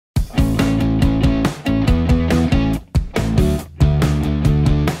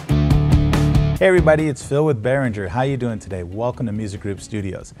Hey everybody, it's Phil with Behringer. How you doing today? Welcome to Music Group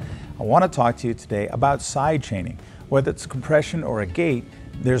Studios. I want to talk to you today about side chaining. Whether it's compression or a gate,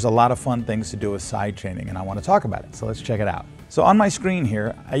 there's a lot of fun things to do with side chaining, and I want to talk about it. So let's check it out. So on my screen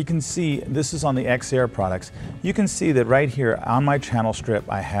here, you can see, this is on the X-Air products. You can see that right here on my channel strip,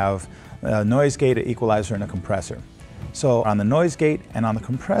 I have a noise gate, an equalizer, and a compressor. So on the noise gate and on the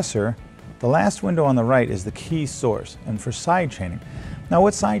compressor, the last window on the right is the key source, and for side chaining. Now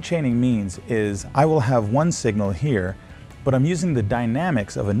what side chaining means is I will have one signal here, but I'm using the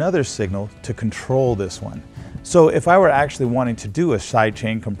dynamics of another signal to control this one. So if I were actually wanting to do a side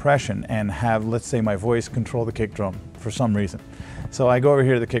chain compression and have, let's say, my voice control the kick drum for some reason. So I go over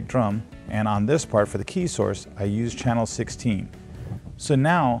here to the kick drum, and on this part for the key source, I use channel 16. So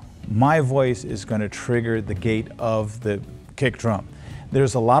now my voice is going to trigger the gate of the kick drum.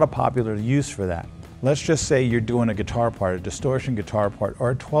 There's a lot of popular use for that. Let's just say you're doing a guitar part, a distortion guitar part,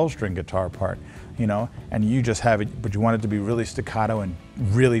 or a 12-string guitar part, you know, and you just have it, but you want it to be really staccato and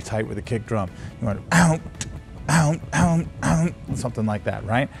really tight with the kick drum. You want it, something like that,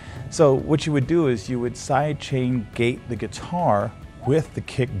 right? So what you would do is you would side chain gate the guitar with the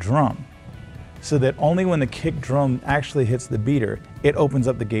kick drum, so that only when the kick drum actually hits the beater, it opens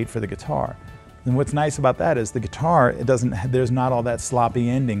up the gate for the guitar. And what's nice about that is the guitar, there's not all that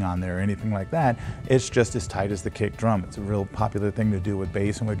sloppy ending on there or anything like that. It's just as tight as the kick drum. It's a real popular thing to do with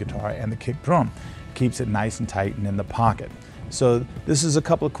bass and with guitar and the kick drum. Keeps it nice and tight and in the pocket. So this is a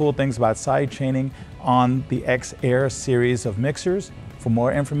couple of cool things about side chaining on the X-Air series of mixers. For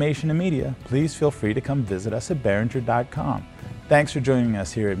more information and media, please feel free to come visit us at Behringer.com. Thanks for joining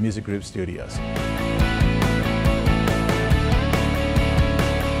us here at Music Group Studios.